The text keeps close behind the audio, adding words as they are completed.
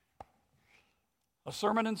a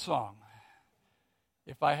sermon and song.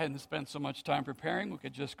 If I hadn't spent so much time preparing, we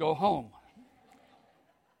could just go home.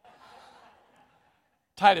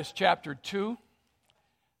 Titus chapter 2.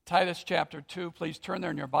 Titus chapter 2. Please turn there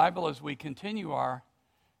in your Bible as we continue our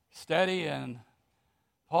study in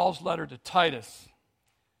Paul's letter to Titus.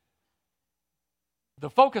 The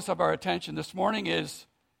focus of our attention this morning is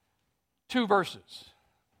 2 verses.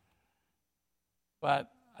 But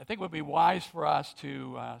I think it would be wise for us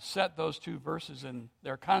to set those 2 verses in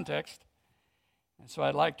their context. And so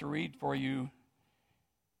I'd like to read for you,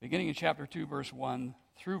 beginning in chapter 2, verse 1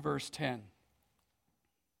 through verse 10.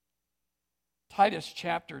 Titus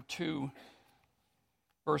chapter 2,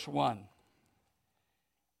 verse 1.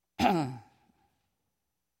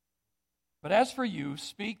 But as for you,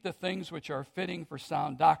 speak the things which are fitting for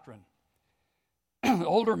sound doctrine.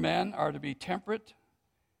 Older men are to be temperate,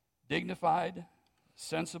 dignified,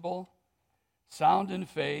 sensible, sound in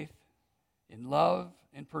faith, in love,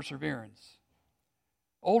 and perseverance.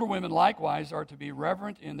 Older women likewise are to be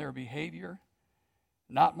reverent in their behavior,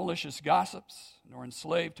 not malicious gossips, nor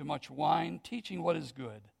enslaved to much wine, teaching what is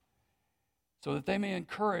good, so that they may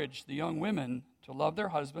encourage the young women to love their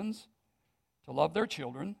husbands, to love their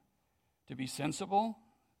children, to be sensible,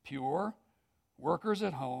 pure, workers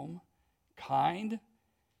at home, kind,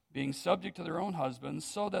 being subject to their own husbands,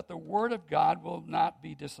 so that the word of God will not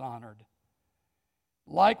be dishonored.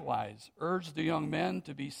 Likewise, urge the young men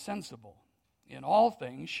to be sensible in all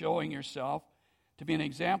things, showing yourself to be an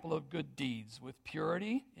example of good deeds, with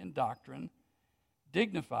purity in doctrine,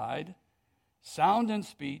 dignified, sound in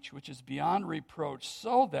speech, which is beyond reproach,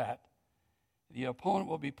 so that the opponent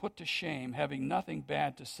will be put to shame, having nothing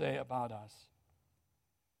bad to say about us.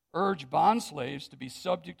 Urge bondslaves to be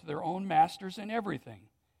subject to their own masters in everything,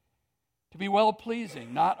 to be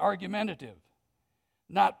well-pleasing, not argumentative,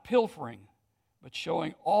 not pilfering, but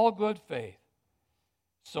showing all good faith,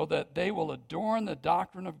 so that they will adorn the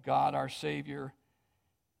doctrine of God our Savior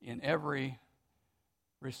in every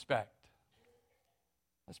respect.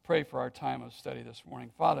 Let's pray for our time of study this morning.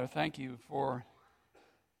 Father, thank you for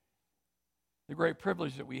the great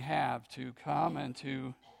privilege that we have to come and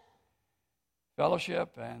to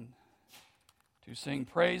fellowship and to sing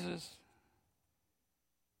praises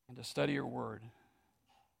and to study your word.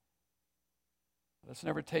 Let's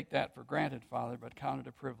never take that for granted, Father, but count it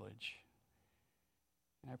a privilege.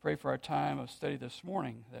 And I pray for our time of study this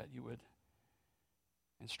morning that you would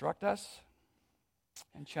instruct us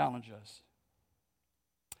and challenge us.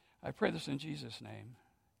 I pray this in Jesus' name.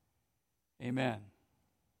 Amen.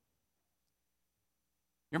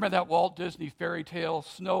 You remember that Walt Disney fairy tale,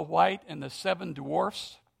 Snow White and the 7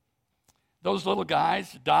 Dwarfs? Those little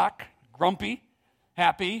guys, Doc, grumpy,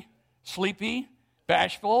 happy, sleepy,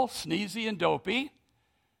 bashful, sneezy, and dopey,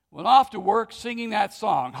 went off to work singing that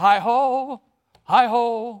song, hi-ho,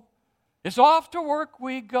 it's off to work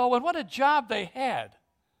we go. And what a job they had.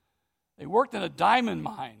 They worked in a diamond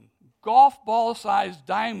mine. Golf ball-sized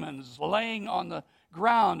diamonds laying on the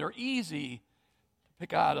ground are easy to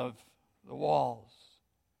pick out of the walls.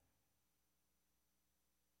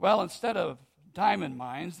 Well, instead of diamond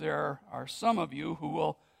mines, there are some of you who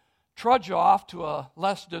will trudge off to a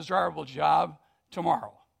less desirable job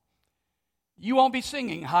tomorrow. You won't be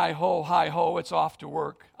singing, hi-ho, it's off to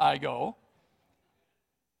work I go.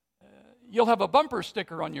 You'll have a bumper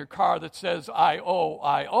sticker on your car that says, I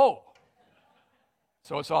owe.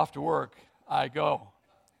 So it's off to work I go.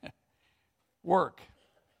 Work.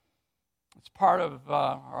 It's part of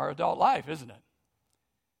our adult life, isn't it?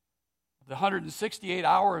 The 168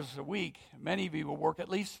 hours a week, many of you will work at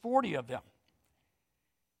least 40 of them.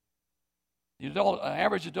 The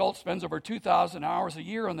average adult spends over 2,000 hours a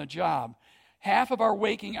year on the job. Half of our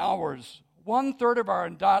waking hours, 1/3 of our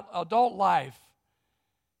adult life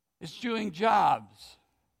is doing jobs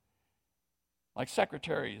like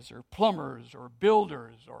secretaries or plumbers or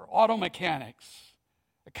builders or auto mechanics,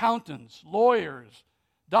 accountants, lawyers,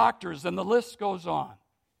 doctors, and the list goes on.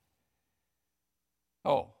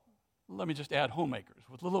 Oh, let me just add homemakers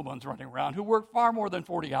with little ones running around who work far more than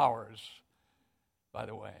 40 hours, by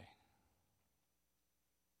the way.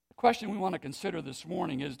 The question we want to consider this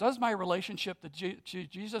morning is, does my relationship to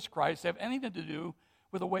Jesus Christ have anything to do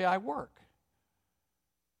with the way I work?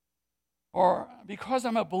 Or because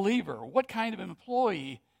I'm a believer, what kind of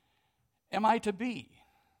employee am I to be?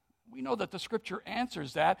 We know that the Scripture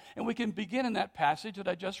answers that, and we can begin in that passage that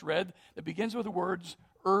I just read that begins with the words,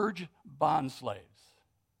 urge bondslaves.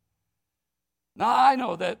 Now, I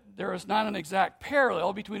know that there is not an exact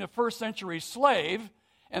parallel between a first-century slave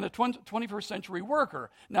and a 21st century worker.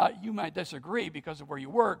 Now, you might disagree because of where you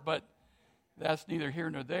work, but that's neither here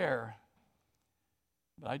nor there.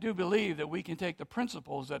 But I do believe that we can take the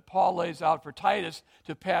principles that Paul lays out for Titus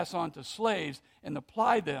to pass on to slaves and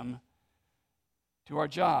apply them to our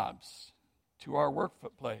jobs, to our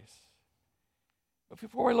workplace. But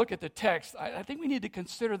before we look at the text, I think we need to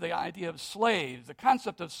consider the idea of slaves, the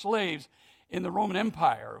concept of slaves in the Roman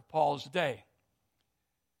Empire of Paul's day.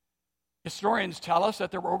 Historians tell us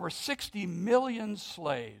that there were over 60 million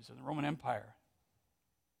slaves in the Roman Empire.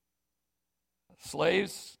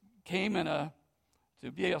 Slaves came to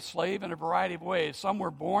be a slave in a variety of ways. Some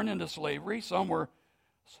were born into slavery, some were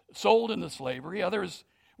sold into slavery, others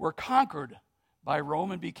were conquered by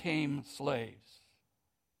Rome and became slaves.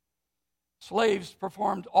 Slaves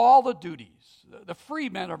performed all the duties. The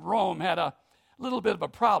freemen of Rome had a little bit of a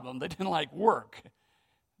problem. They didn't like work.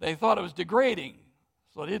 They thought it was degrading,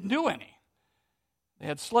 so they didn't do any. They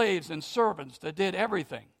had slaves and servants that did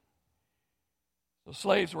everything. So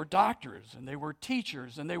slaves were doctors, and they were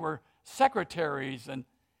teachers, and they were secretaries, and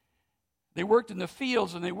they worked in the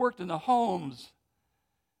fields, and they worked in the homes.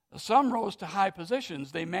 Some rose to high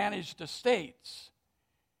positions. They managed estates.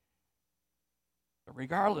 But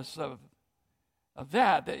regardless of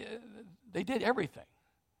that, they did everything,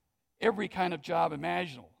 every kind of job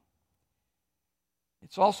imaginable.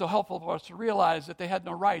 It's also helpful for us to realize that they had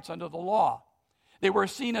no rights under the law. They were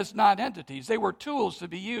seen as non-entities. They were tools to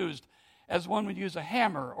be used as one would use a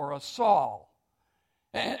hammer or a saw.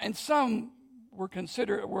 And some were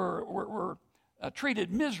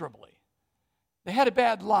treated miserably. They had a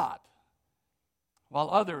bad lot, while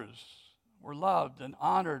others were loved and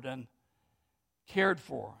honored and cared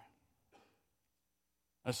for.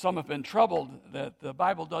 As some have been troubled that the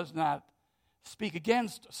Bible does not speak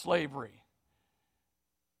against slavery.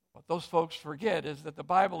 What those folks forget is that the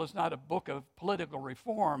Bible is not a book of political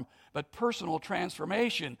reform, but personal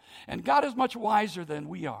transformation. And God is much wiser than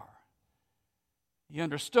we are. He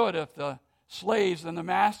understood if the slaves and the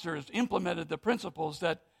masters implemented the principles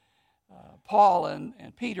that Paul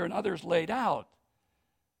and Peter and others laid out,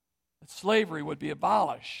 that slavery would be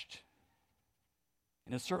abolished.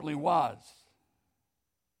 And it certainly was.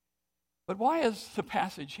 But why is the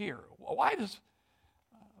passage here? Why does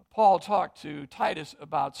Paul talk to Titus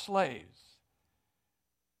about slaves?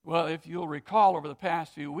 Well, if you'll recall, over the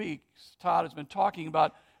past few weeks, Todd has been talking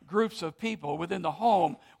about groups of people within the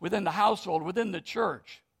home, within the household, within the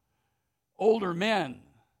church. Older men,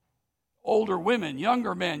 older women,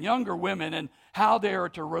 younger men, younger women, and how they are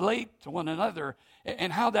to relate to one another,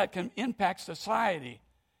 and how that can impact society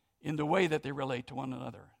in the way that they relate to one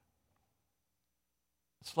another.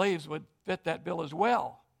 Slaves would fit that bill as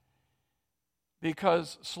well,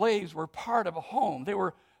 because slaves were part of a home. They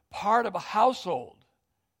were part of a household,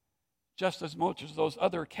 just as much as those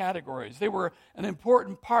other categories. They were an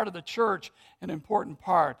important part of the church, an important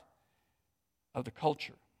part of the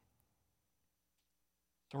culture.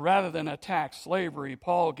 So rather than attack slavery,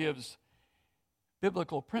 Paul gives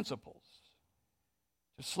biblical principles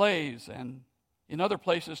to slaves and in other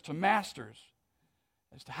places to masters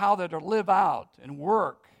as to how they're to live out and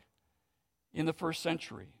work in the first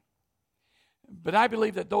century. But I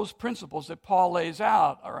believe that those principles that Paul lays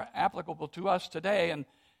out are applicable to us today and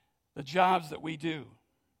the jobs that we do.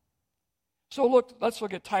 So let's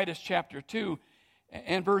look at Titus chapter 2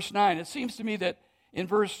 and verse 9. It seems to me that in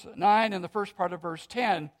verse 9 and the first part of verse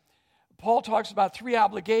 10, Paul talks about three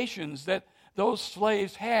obligations that those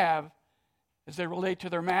slaves have as they relate to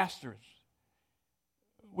their masters.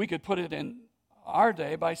 We could put it in our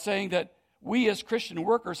day by saying that we as Christian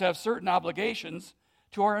workers have certain obligations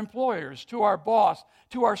to our employers, to our boss,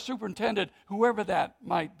 to our superintendent, whoever that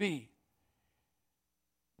might be.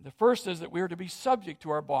 The first is that we are to be subject to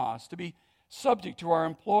our boss, to be subject to our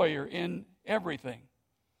employer in everything.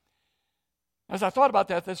 As I thought about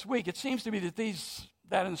that this week, it seems to me that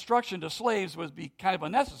that instruction to slaves would be kind of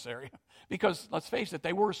unnecessary because, let's face it,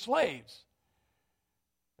 they were slaves.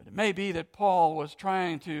 But it may be that Paul was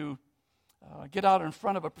trying to get out in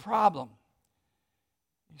front of a problem.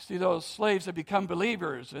 You see, those slaves had become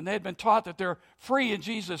believers, and they had been taught that they're free in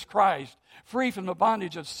Jesus Christ, free from the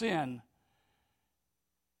bondage of sin.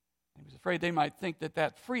 He was afraid they might think that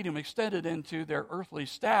that freedom extended into their earthly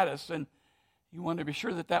status, and he wanted to be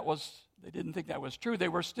sure that they didn't think that was true. They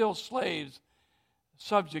were still slaves,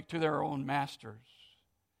 subject to their own masters.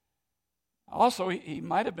 Also, he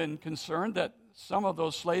might have been concerned that some of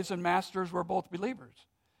those slaves and masters were both believers.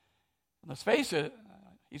 Let's face it,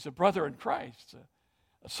 he's a brother in Christ,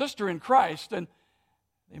 a sister in Christ, and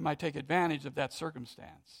they might take advantage of that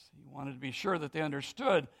circumstance. He wanted to be sure that they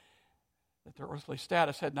understood that their earthly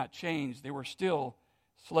status had not changed. They were still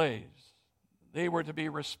slaves. They were to be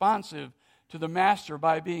responsive to the master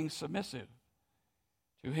by being submissive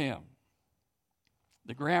to him.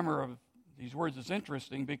 The grammar of these words is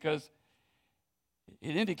interesting because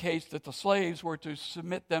it indicates that the slaves were to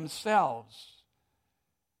submit themselves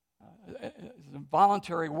in a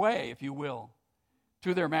voluntary way, if you will,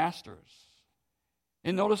 to their masters.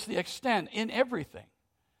 And notice the extent in everything.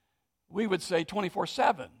 We would say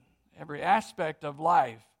 24/7, every aspect of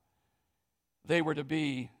life, they were to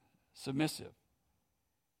be submissive.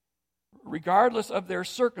 Regardless of their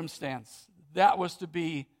circumstance, that was to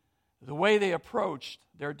be the way they approached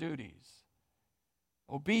their duties,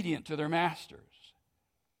 obedient to their masters.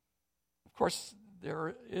 Of course,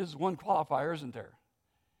 there is one qualifier, isn't there?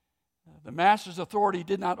 The master's authority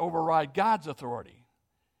did not override God's authority.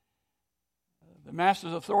 The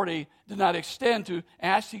master's authority did not extend to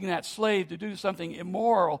asking that slave to do something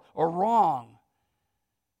immoral or wrong.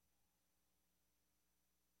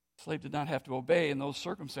 The slave did not have to obey in those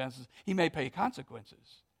circumstances. He may pay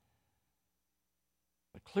consequences.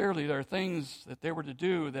 But clearly there are things that they were to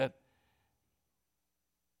do that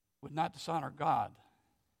would not dishonor God.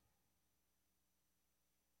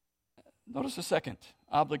 Notice the second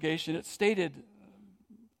obligation. It's stated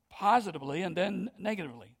positively and then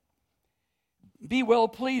negatively. Be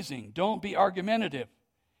well-pleasing. Don't be argumentative.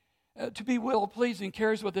 To be well-pleasing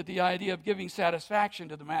carries with it the idea of giving satisfaction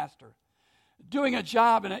to the master. Doing a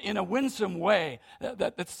job in a winsome way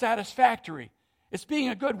that's satisfactory. It's being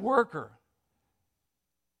a good worker.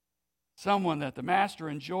 Someone that the master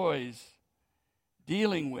enjoys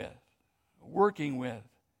dealing with, working with.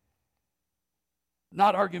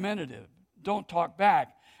 Not argumentative. Don't talk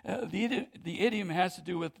back. The idiom has to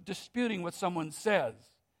do with disputing what someone says,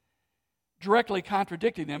 directly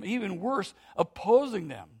contradicting them, even worse, opposing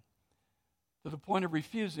them to the point of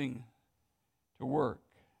refusing to work.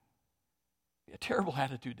 A terrible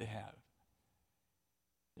attitude to have.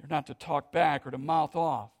 They're not to talk back or to mouth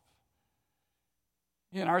off.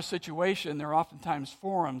 In our situation, there are oftentimes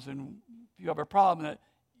forums, and if you have a problem, that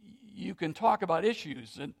you can talk about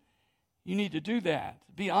issues, and you need to do that.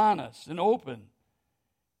 Be honest and open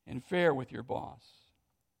and fair with your boss.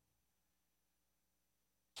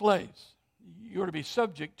 Slaves, you are to be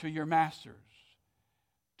subject to your masters.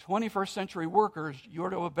 21st century workers, you are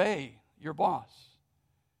to obey your boss.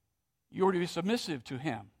 You are to be submissive to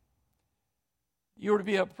him. You are to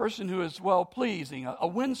be a person who is well-pleasing, a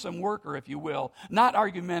winsome worker, if you will, not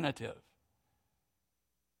argumentative.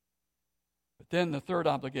 But then the third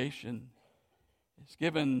obligation is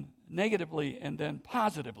given negatively and then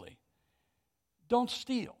positively. Don't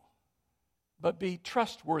steal, but be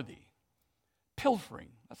trustworthy. Pilfering,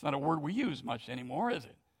 that's not a word we use much anymore, is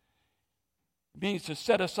it? It means to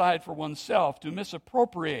set aside for oneself, to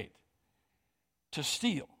misappropriate, to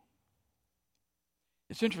steal.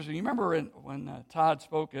 It's interesting. You remember when Todd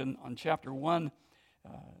spoke on chapter 1,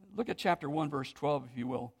 look at chapter 1, verse 12, if you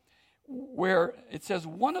will, where it says,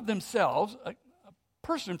 one of themselves, a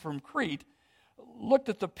person from Crete, looked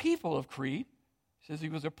at the people of Crete, says he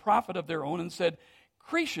was a prophet of their own, and said,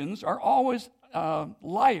 Cretians are always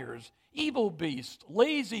liars, evil beasts,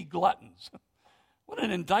 lazy gluttons. What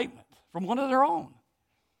an indictment from one of their own.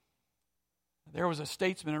 There was a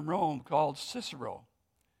statesman in Rome called Cicero,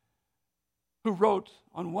 who wrote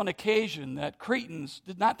on one occasion that Cretans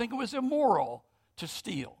did not think it was immoral to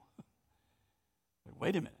steal. But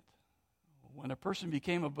wait a minute. When a person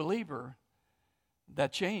became a believer,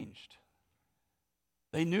 that changed.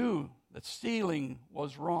 They knew that stealing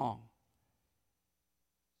was wrong.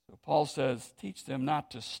 So Paul says, teach them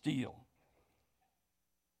not to steal.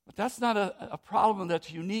 But that's not a problem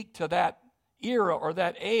that's unique to that era or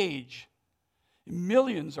that age.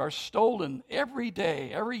 Millions are stolen every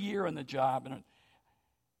day, every year on the job. And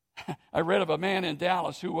I read of a man in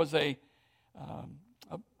Dallas who was was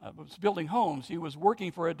building homes. He was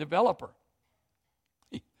working for a developer.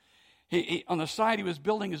 He on the side, he was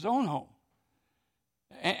building his own home.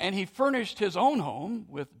 And he furnished his own home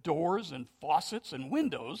with doors and faucets and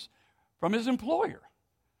windows from his employer.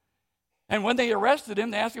 And when they arrested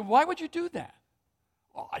him, they asked him, why would you do that?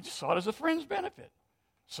 Well, I just saw it as a friend's benefit.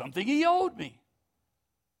 Something he owed me.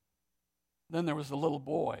 Then there was the little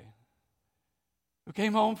boy who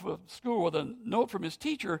came home from school with a note from his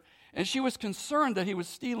teacher, and she was concerned that he was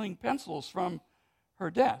stealing pencils from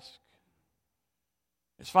her desk.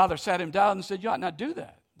 His father sat him down and said, you ought not do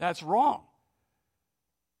that. That's wrong.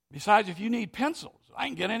 Besides, if you need pencils, I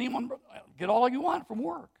can get all you want from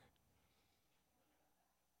work.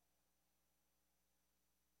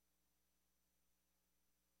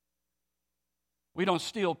 We don't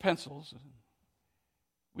steal pencils.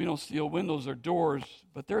 We don't steal windows or doors,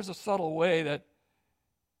 but there's a subtle way that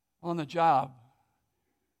on the job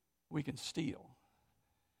we can steal.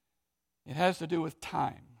 It has to do with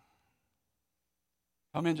time.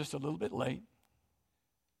 come in just a little bit late,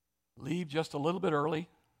 leave just a little bit early,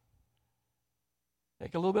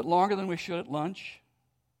 take a little bit longer than we should at lunch.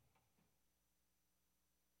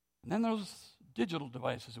 And then those digital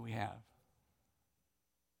devices that we have.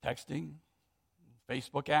 Texting,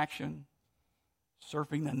 Facebook action,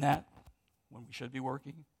 surfing the net when we should be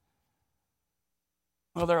working.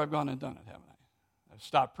 Well, there I've gone and done it, haven't I? I've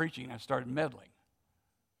stopped preaching and I've started meddling.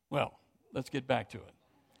 Well, let's get back to it.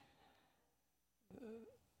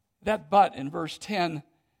 That but in verse 10,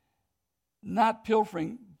 not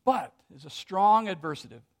pilfering, but is a strong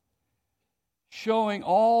adversative, showing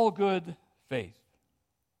all good faith.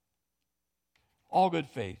 All good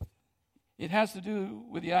faith. It has to do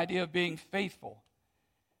with the idea of being faithful,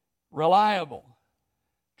 reliable,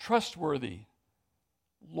 trustworthy,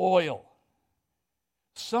 loyal.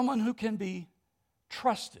 Someone who can be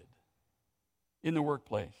trusted in the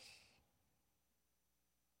workplace.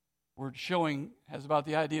 Word showing has about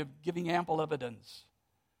the idea of giving ample evidence,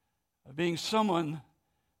 of being someone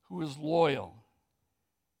who is loyal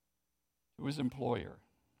to his employer.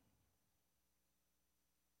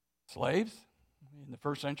 Slaves in the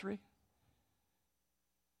first century,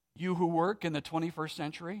 you who work in the 21st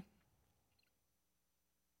century,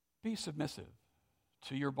 be submissive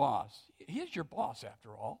to your boss. He is your boss after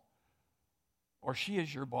all, or she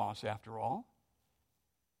is your boss after all.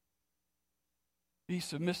 Be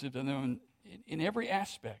submissive to them in every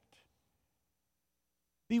aspect.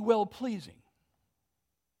 Be well-pleasing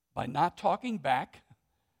by not talking back,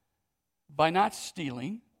 by not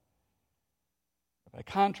stealing, by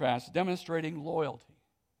contrast, demonstrating loyalty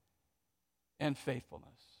and faithfulness.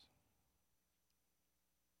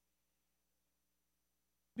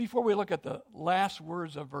 Before we look at the last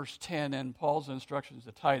words of verse 10 and Paul's instructions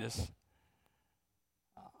to Titus,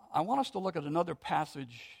 I want us to look at another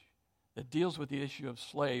passage that deals with the issue of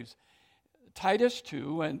slaves. Titus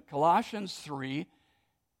 2 and Colossians 3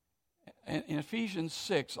 and Ephesians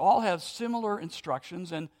 6 all have similar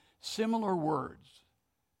instructions and similar words.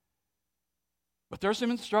 But there's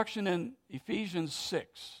some instruction in Ephesians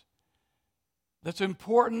 6 that's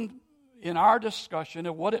important in our discussion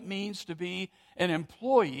of what it means to be an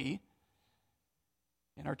employee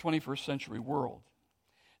in our 21st century world.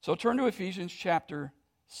 So turn to Ephesians chapter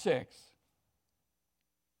 6.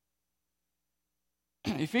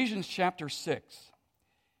 Ephesians chapter 6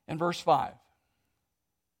 and verse 5.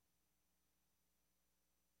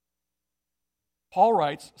 Paul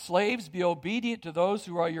writes, "Slaves, be obedient to those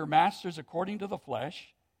who are your masters according to the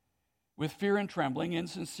flesh, with fear and trembling, in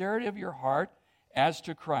sincerity of your heart, as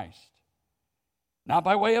to Christ. Not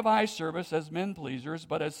by way of eye service as men pleasers,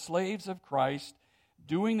 but as slaves of Christ,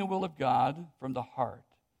 doing the will of God from the heart.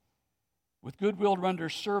 With good will render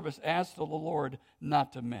service as to the Lord,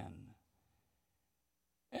 not to men."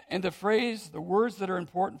 And the words that are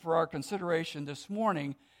important for our consideration this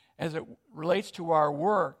morning as it relates to our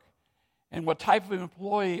work and what type of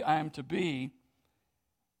employee I am to be,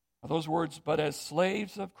 are those words, but as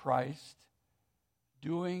slaves of Christ,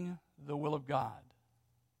 doing the will of God.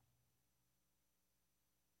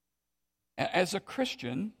 As a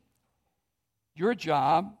Christian, your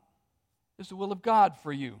job is the will of God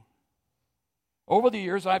for you. Over the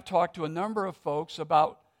years, I've talked to a number of folks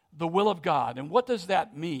about the will of God, and what does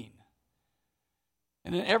that mean?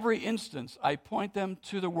 And in every instance, I point them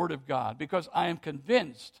to the Word of God, because I am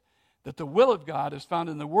convinced that the will of God is found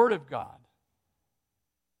in the Word of God.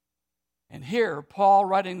 And here, Paul,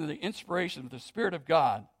 writing the inspiration of the Spirit of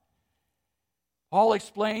God, Paul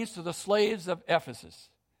explains to the slaves of Ephesus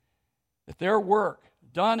that their work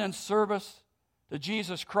done in service to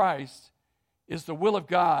Jesus Christ is the will of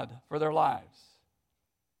God for their lives.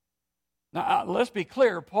 Now, let's be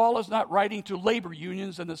clear, Paul is not writing to labor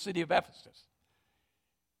unions in the city of Ephesus.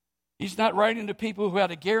 He's not writing to people who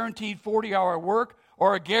had a guaranteed 40-hour work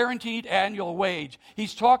or a guaranteed annual wage.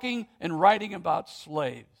 He's talking and writing about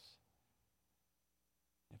slaves.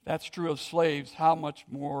 If that's true of slaves, how much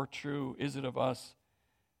more true is it of us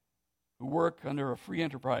who work under a free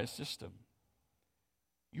enterprise system?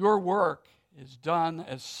 Your work is done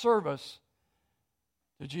as service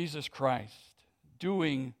to Jesus Christ,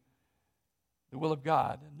 doing the will of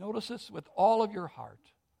God. And notice this with all of your heart,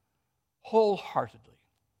 wholeheartedly.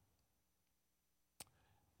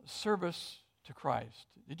 Service to Christ.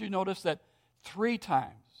 Did you notice that 3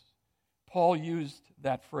 times Paul used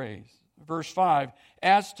that phrase? Verse 5,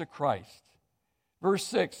 as to Christ. Verse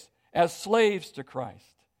 6, as slaves to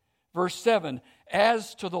Christ. Verse 7,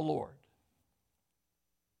 as to the Lord.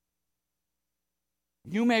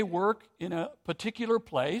 You may work in a particular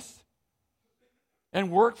place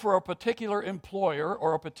and work for a particular employer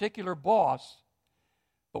or a particular boss,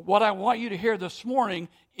 But what I want you to hear this morning,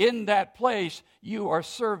 in that place, you are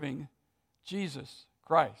serving Jesus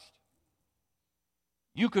Christ.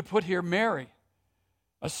 You could put here Mary,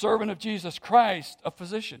 a servant of Jesus Christ, a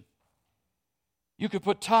physician. You could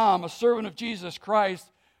put Tom, a servant of Jesus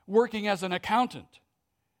Christ, working as an accountant.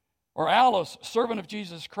 Or Alice, a servant of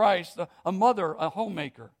Jesus Christ, a mother, a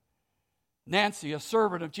homemaker. Nancy, a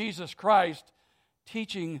servant of Jesus Christ,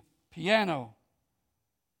 teaching piano.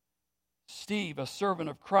 Steve, a servant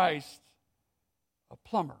of Christ, a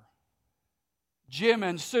plumber. Jim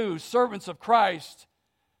and Sue, servants of Christ,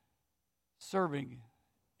 serving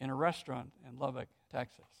in a restaurant in Lubbock,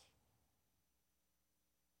 Texas.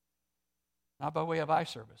 Not by way of eye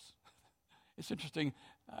service. It's interesting.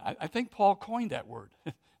 I think Paul coined that word.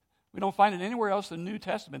 We don't find it anywhere else in the New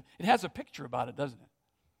Testament. It has a picture about it, doesn't it?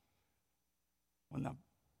 When the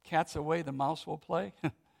cat's away, the mouse will play.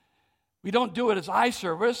 We don't do it as eye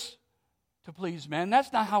service to please men.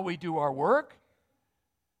 That's not how we do our work.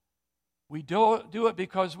 We do it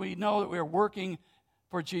because we know that we are working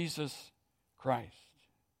for Jesus Christ.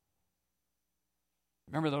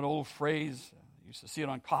 Remember that old phrase? You used to see it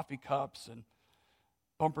on coffee cups and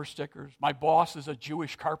bumper stickers. My boss is a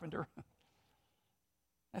Jewish carpenter.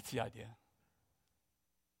 That's the idea.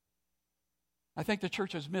 I think the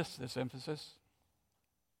church has missed this emphasis.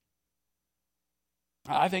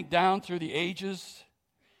 I think down through the ages,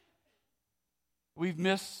 we've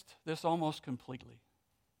missed this almost completely.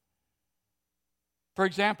 For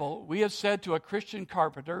example, we have said to a Christian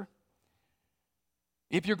carpenter,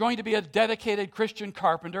 if you're going to be a dedicated Christian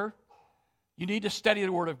carpenter, you need to study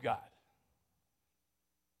the Word of God.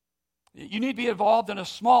 You need to be involved in a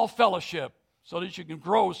small fellowship so that you can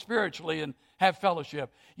grow spiritually and have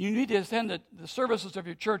fellowship. You need to attend the services of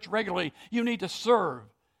your church regularly. You need to serve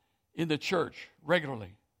in the church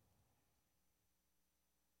regularly.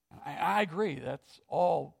 I agree, that's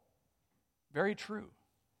all very true.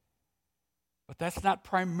 But that's not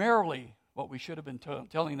primarily what we should have been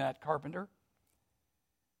telling that carpenter.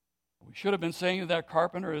 What we should have been saying to that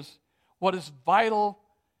carpenter is, what is vital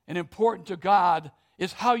and important to God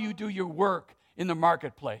is how you do your work in the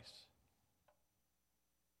marketplace.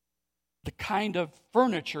 The kind of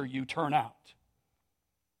furniture you turn out.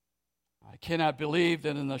 I cannot believe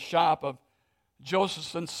that in the shop of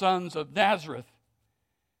Joseph and Sons of Nazareth,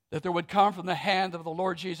 that there would come from the hand of the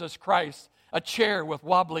Lord Jesus Christ a chair with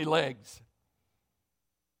wobbly legs.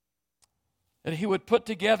 That he would put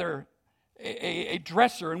together a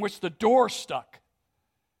dresser in which the door stuck.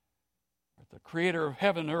 That the creator of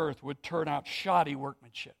heaven and earth would turn out shoddy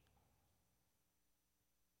workmanship.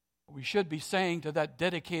 What we should be saying to that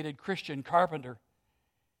dedicated Christian carpenter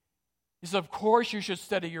is, of course you should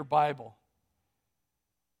study your Bible.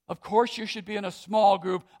 Of course you should be in a small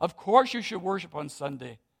group. Of course you should worship on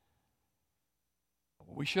Sunday.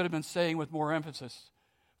 What we should have been saying with more emphasis,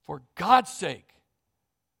 for God's sake,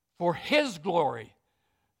 for His glory,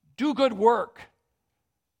 do good work,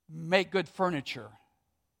 make good furniture.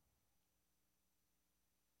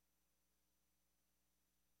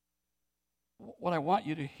 What I want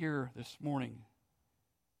you to hear this morning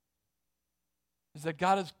is that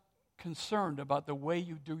God is concerned about the way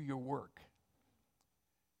you do your work,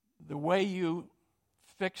 the way you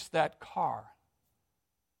fix that car,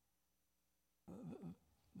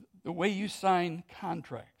 the way you sign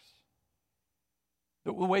contracts,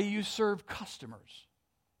 the way you serve customers.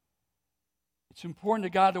 It's important to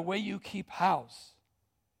God the way you keep house.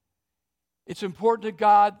 It's important to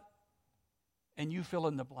God, and you fill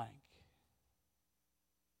in the blank.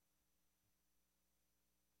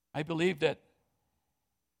 I believe that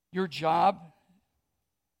your job,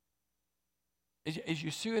 as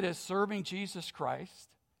you see it as serving Jesus Christ,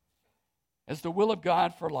 as the will of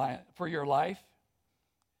God for your life,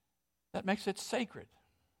 that makes it sacred.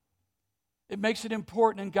 It makes it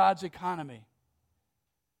important in God's economy.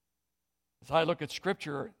 As I look at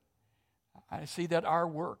Scripture, I see that our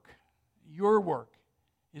work, your work,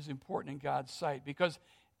 is important in God's sight because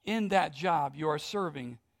in that job you are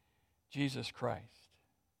serving Jesus Christ.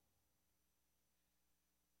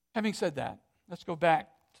 Having said that, let's go back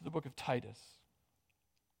to the book of Titus.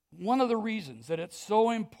 One of the reasons that it's so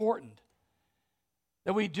important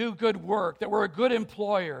that we do good work, that we're a good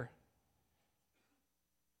employer,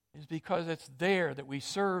 is because it's there that we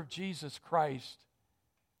serve Jesus Christ.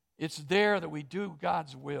 It's there that we do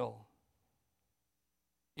God's will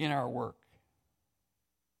in our work.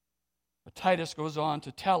 But Titus goes on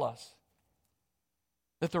to tell us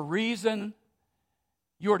that the reason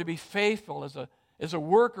you are to be faithful as a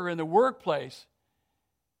worker in the workplace,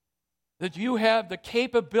 that you have the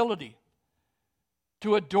capability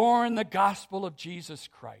to adorn the gospel of Jesus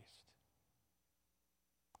Christ.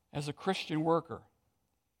 as a Christian worker,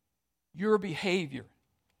 your behavior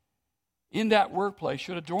in that workplace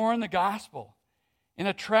should adorn the gospel and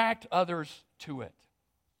attract others to it.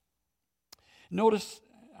 Notice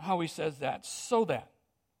how he says that. So that.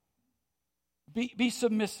 Be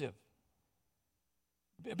submissive.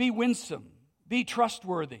 Be winsome. Be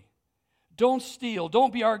trustworthy. Don't steal.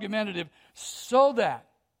 Don't be argumentative. So that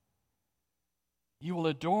you will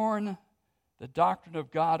adorn the doctrine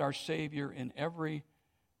of God our Savior in every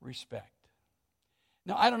respect.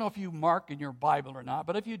 Now, I don't know if you mark in your Bible or not,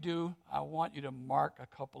 but if you do, I want you to mark a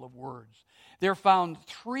couple of words. They're found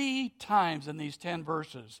 3 times in these 10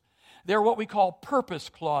 verses. They're what we call purpose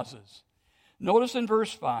clauses. Notice in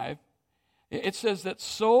verse 5, it says that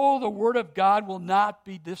so the word of God will not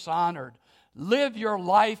be dishonored. Live your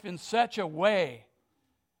life in such a way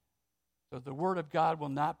that the word of God will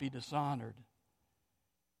not be dishonored.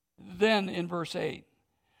 Then in verse 8,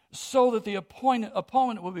 so that the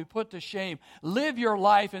opponent will be put to shame. Live your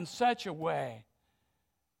life in such a way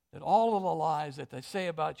that all of the lies that they say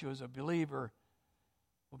about you as a believer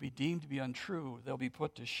will be deemed to be untrue. They'll be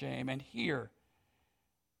put to shame. And here,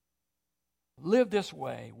 live this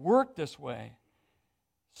way, work this way,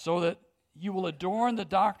 so that you will adorn the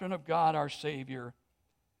doctrine of God our Savior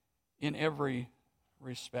in every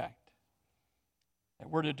respect. That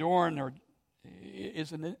word adorn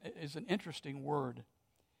is an interesting word.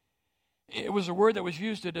 It was a word that was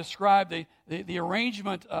used to describe the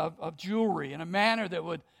arrangement of jewelry in a manner that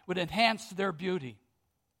would enhance their beauty.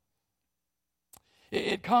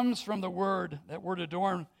 It comes from that word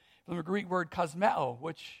adorn, from the Greek word kosmeo,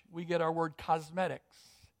 which we get our word cosmetics,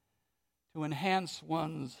 to enhance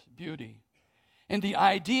one's beauty. And the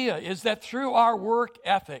idea is that through our work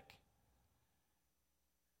ethic,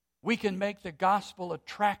 we can make the gospel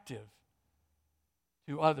attractive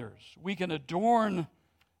to others. We can adorn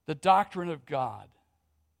the doctrine of God,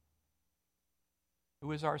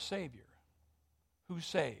 who is our Savior, who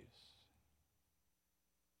saves.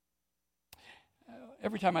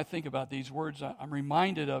 Every time I think about these words, I'm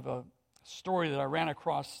reminded of a story that I ran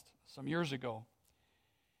across some years ago.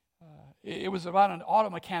 It was about an auto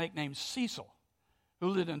mechanic named Cecil, who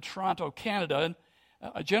lived in Toronto, Canada. And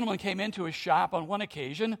a gentleman came into his shop on one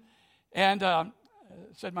occasion and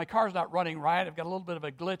said, my car's not running right. I've got a little bit of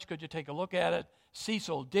a glitch. Could you take a look at it?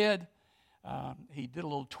 Cecil did. He did a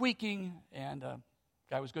little tweaking, and the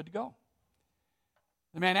guy was good to go.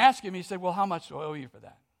 The man asked him, he said, well, how much do I owe you for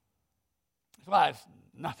that? He said, well, it's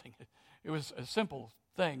nothing. It was a simple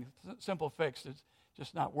thing, simple fix. It's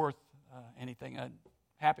just not worth anything. I'm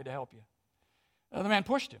happy to help you. The man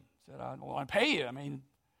pushed him. Said, well, I'll pay you. I mean,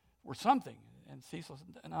 worth something. And Cecil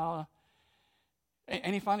said, no.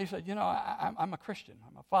 And he finally said, I'm a Christian.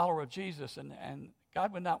 I'm a follower of Jesus, and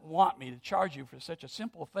God would not want me to charge you for such a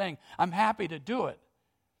simple thing. I'm happy to do it.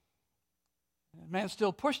 The man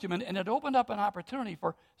still pushed him, and it opened up an opportunity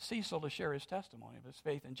for Cecil to share his testimony of his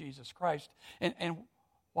faith in Jesus Christ and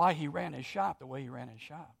why he ran his shop the way he ran his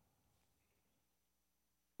shop.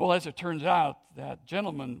 Well, as it turns out, that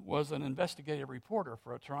gentleman was an investigative reporter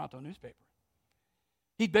for a Toronto newspaper.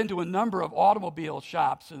 He'd been to a number of automobile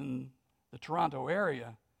shops in the Toronto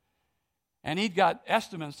area, and he'd got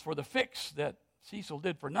estimates for the fix that Cecil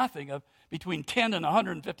did for nothing of between $10 and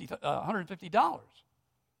 $150.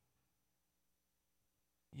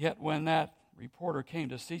 Yet when that reporter came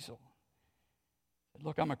to Cecil, he said,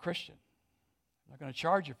 look, I'm a Christian. I'm not going to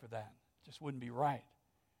charge you for that. It just wouldn't be right.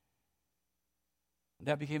 And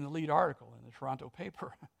that became the lead article in the Toronto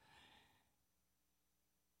paper.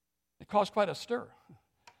 It caused quite a stir.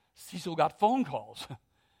 Cecil got phone calls.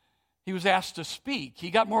 He was asked to speak. He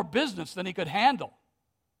got more business than he could handle.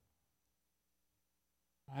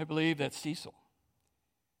 I believe that Cecil,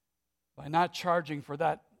 by not charging for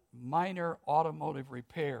that minor automotive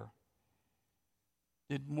repair,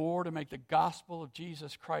 did more to make the gospel of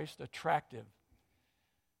Jesus Christ attractive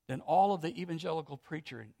than all of the evangelical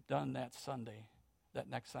preaching done that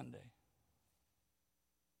next Sunday.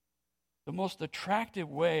 The most attractive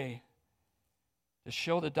way to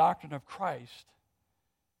show the doctrine of Christ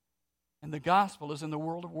and the gospel is in the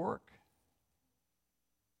world of work.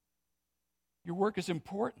 Your work is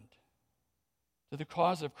important to the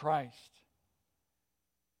cause of Christ.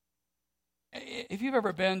 If you've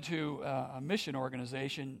ever been to a mission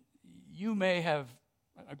organization, you may have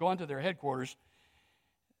gone to their headquarters.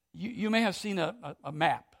 You may have seen a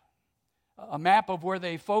map of where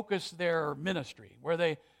they focus their ministry, where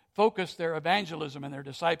they focus their evangelism and their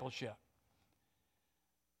discipleship.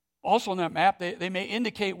 Also on that map, they may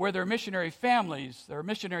indicate where their missionary families, their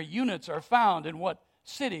missionary units are found in what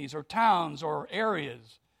cities or towns or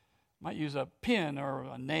areas. Might use a pin or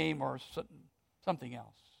a name or something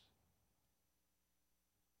else.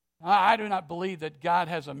 I do not believe that God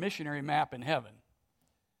has a missionary map in heaven.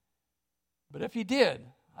 But if he did,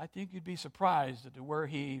 I think you'd be surprised at where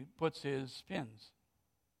he puts his pins,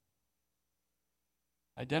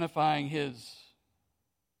 identifying his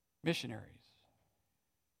missionaries.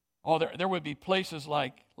 Oh, there would be places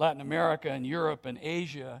like Latin America and Europe and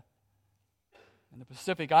Asia and the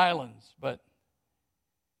Pacific Islands, but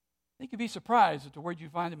I think you'd be surprised at where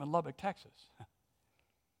you'd find them in Lubbock, Texas.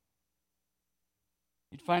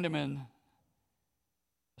 You'd find them in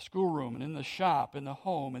the schoolroom and in the shop, in the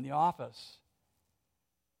home, in the office,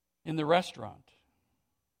 in the restaurant.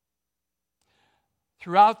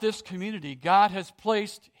 Throughout this community, God has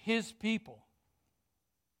placed his people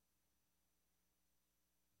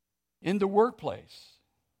in the workplace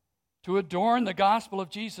to adorn the gospel of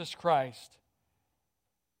Jesus Christ,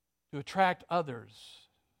 to attract others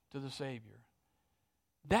to the Savior.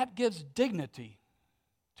 That gives dignity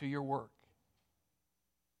to your work.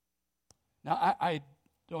 Now, I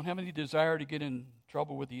don't have any desire to get in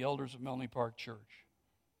trouble with the elders of Melanie Park Church.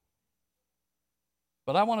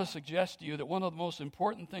 But I want to suggest to you that one of the most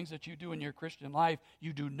important things that you do in your Christian life,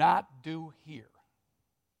 you do not do here.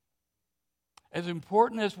 As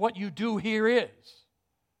important as what you do here is,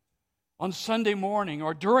 on Sunday morning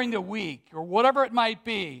or during the week or whatever it might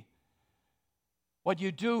be, what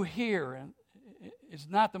you do here is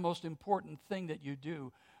not the most important thing that you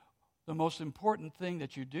do. The most important thing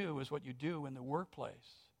that you do is what you do in the workplace,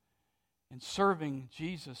 in serving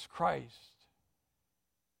Jesus Christ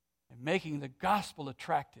and making the gospel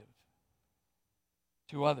attractive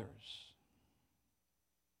to others.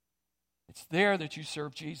 It's there that you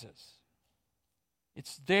serve Jesus.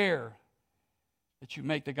 It's there that you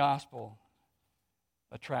make the gospel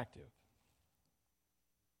attractive.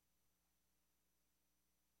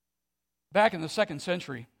 Back in the 2nd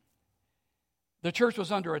century, the church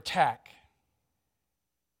was under attack.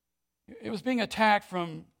 It was being attacked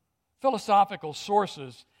from philosophical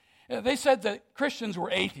sources. They said that Christians were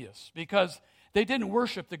atheists because they didn't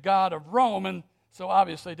worship the God of Rome, and so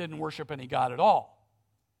obviously didn't worship any God at all.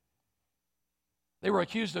 They were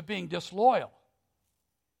accused of being disloyal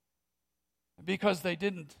because they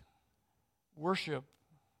didn't worship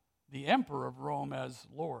the emperor of Rome as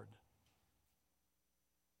Lord.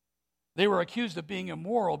 They were accused of being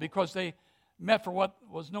immoral because they met for what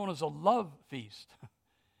was known as a love feast.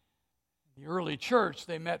 The early church,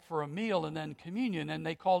 they met for a meal and then communion, and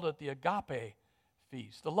they called it the agape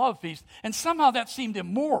feast, the love feast. And somehow that seemed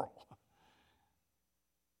immoral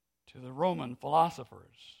to the Roman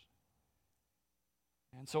philosophers.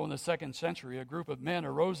 And so in the 2nd century, a group of men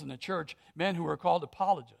arose in the church, men who were called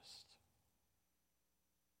apologists.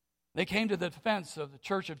 They came to the defense of the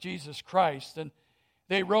Church of Jesus Christ, and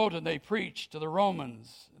they wrote and they preached to the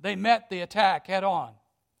Romans. They met the attack head on.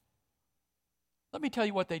 Let me tell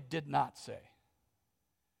you what they did not say.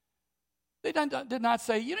 They did not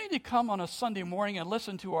say, you need to come on a Sunday morning and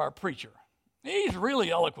listen to our preacher. He's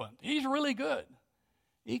really eloquent. He's really good.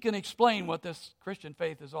 He can explain what this Christian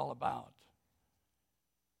faith is all about.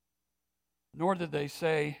 Nor did they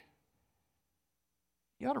say,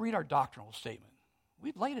 you ought to read our doctrinal statement.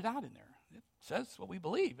 We've laid it out in there. It says what we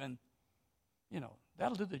believe, and,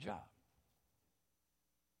 that'll do the job.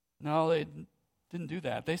 No, they didn't do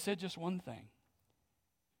that. They said just one thing.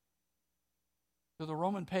 To the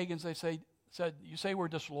Roman pagans, they said, you say we're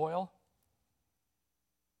disloyal?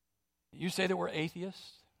 You say that we're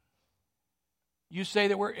atheists? You say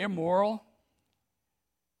that we're immoral?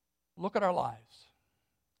 Look at our lives.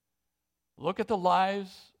 Look at the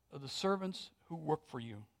lives of the servants who work for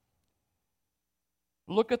you.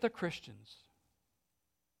 Look at the Christians.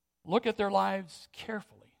 Look at their lives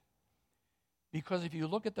carefully. Because if you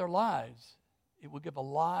look at their lives, it will give a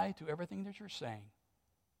lie to everything that you're saying.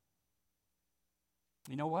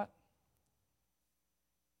 You know what?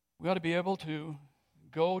 We ought to be able to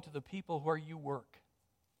go to the people where you work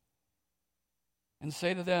and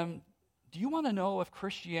say to them, do you want to know if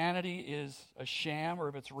Christianity is a sham or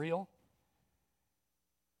if it's real?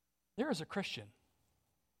 There is a Christian.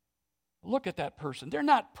 Look at that person. They're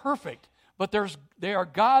not perfect, but they are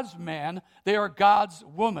God's man, they are God's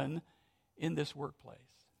woman in this workplace.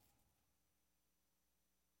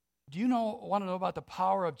 Do you want to know about the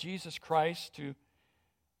power of Jesus Christ to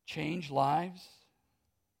change lives?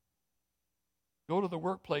 Go to the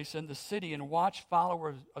workplace in the city and watch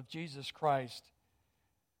followers of Jesus Christ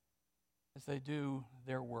as they do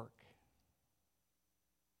their work.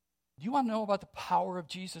 Do you want to know about the power of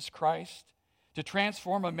Jesus Christ to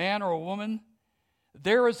transform a man or a woman?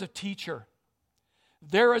 There is a teacher.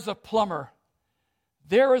 There is a plumber.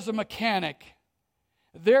 There is a mechanic.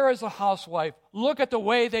 There is a housewife. Look at the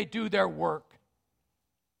way they do their work.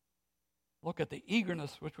 Look at the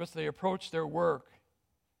eagerness with which they approach their work,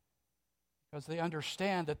 because they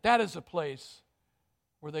understand that that is a place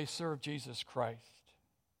where they serve Jesus Christ.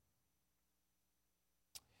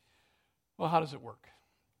 Well, how does it work?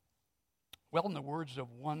 Well, in the words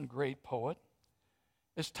of one great poet,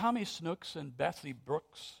 as Tommy Snooks and Bessie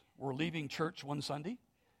Brooks were leaving church one Sunday,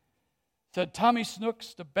 said Tommy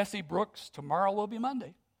Snooks to Bessie Brooks, tomorrow will be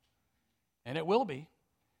Monday. And it will be.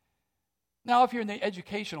 Now, if you're in the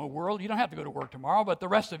educational world, you don't have to go to work tomorrow, but the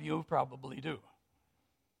rest of you probably do.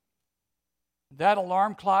 That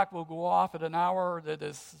alarm clock will go off at an hour that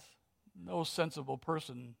is no sensible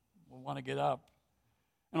person will want to get up.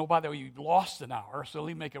 And oh, by the way, you've lost an hour, so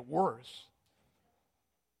it'll make it worse.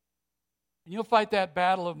 And you'll fight that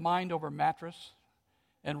battle of mind over mattress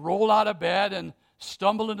and roll out of bed and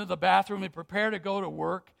stumble into the bathroom and prepare to go to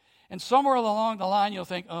work. And somewhere along the line, you'll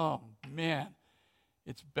think, oh, man,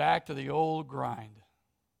 it's back to the old grind.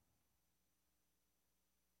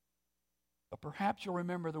 But perhaps you'll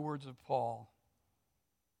remember the words of Paul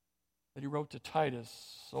that he wrote to Titus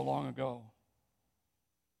so long ago.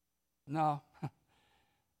 No,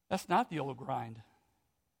 that's not the old grind.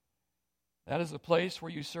 That is the place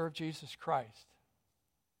where you serve Jesus Christ.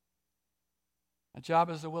 A job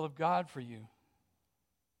is the will of God for you.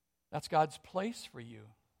 That's God's place for you.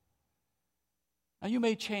 Now, you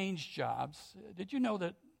may change jobs. Did you know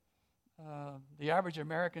that the average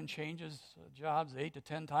American changes jobs 8 to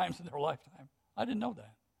 10 times in their lifetime? I didn't know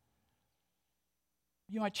that.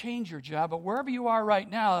 You might change your job, but wherever you are right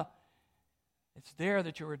now, it's there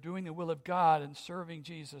that you are doing the will of God and serving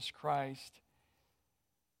Jesus Christ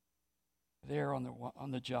there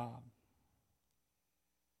on the job.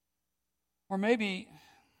 Or maybe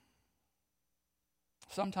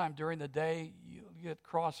sometime during the day, you get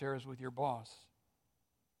crosshairs with your boss.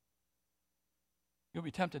 You'll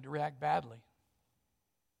be tempted to react badly.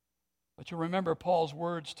 But you'll remember Paul's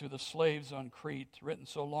words to the slaves on Crete, written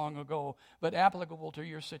so long ago, but applicable to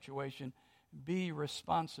your situation. Be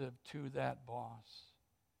responsive to that boss.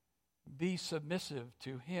 Be submissive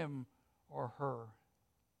to him or her.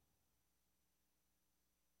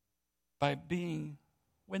 By being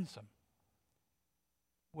winsome,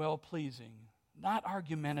 well-pleasing, not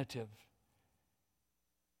argumentative,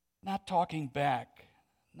 not talking back,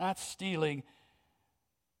 not stealing,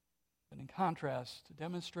 but in contrast,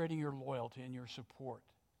 demonstrating your loyalty and your support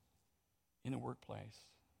in the workplace.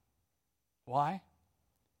 Why?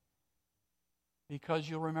 Because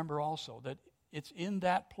you'll remember also that it's in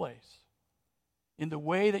that place, in the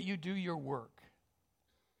way that you do your work,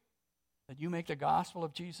 that you make the gospel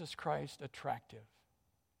of Jesus Christ attractive.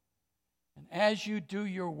 And as you do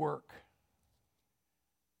your work,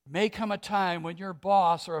 may come a time when your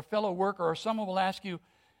boss or a fellow worker or someone will ask you,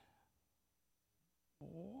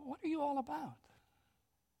 what are you all about?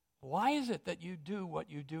 Why is it that you do what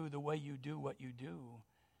you do the way you do what you do?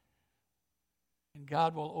 And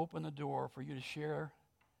God will open the door for you to share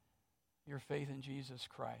your faith in Jesus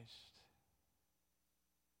Christ,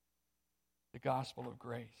 the gospel of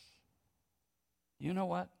grace. You know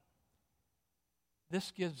what?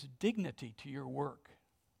 This gives dignity to your work.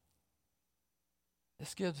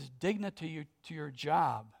 This gives dignity to your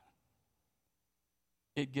job.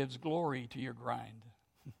 It gives glory to your grind.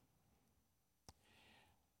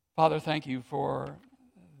 Father, thank you for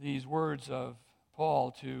these words of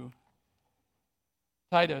Paul to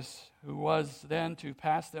Titus, who was then to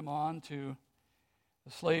pass them on to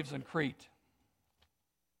the slaves in Crete.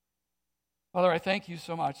 Father, I thank you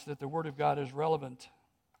so much that the Word of God is relevant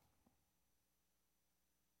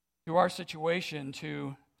to our situation,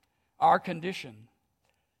 to our condition.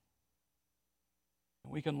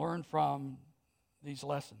 We can learn from these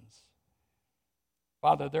lessons.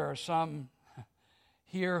 Father, there are some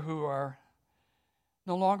here who are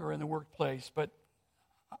no longer in the workplace, but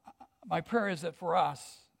my prayer is that for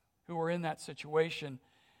us who are in that situation,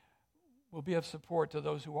 we'll be of support to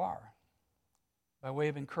those who are, by way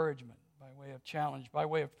of encouragement, by way of challenge, by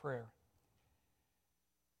way of prayer.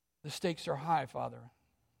 The stakes are high, Father.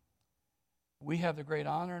 We have the great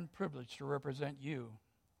honor and privilege to represent you,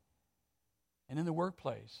 and in the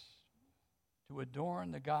workplace, to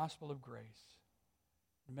adorn the gospel of grace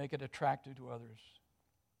and make it attractive to others.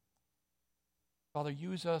 Father,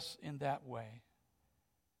 use us in that way,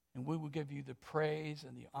 and we will give you the praise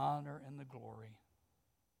and the honor and the glory.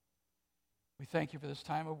 We thank you for this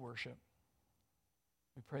time of worship.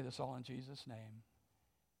 We pray this all in Jesus' name.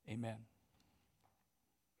 Amen.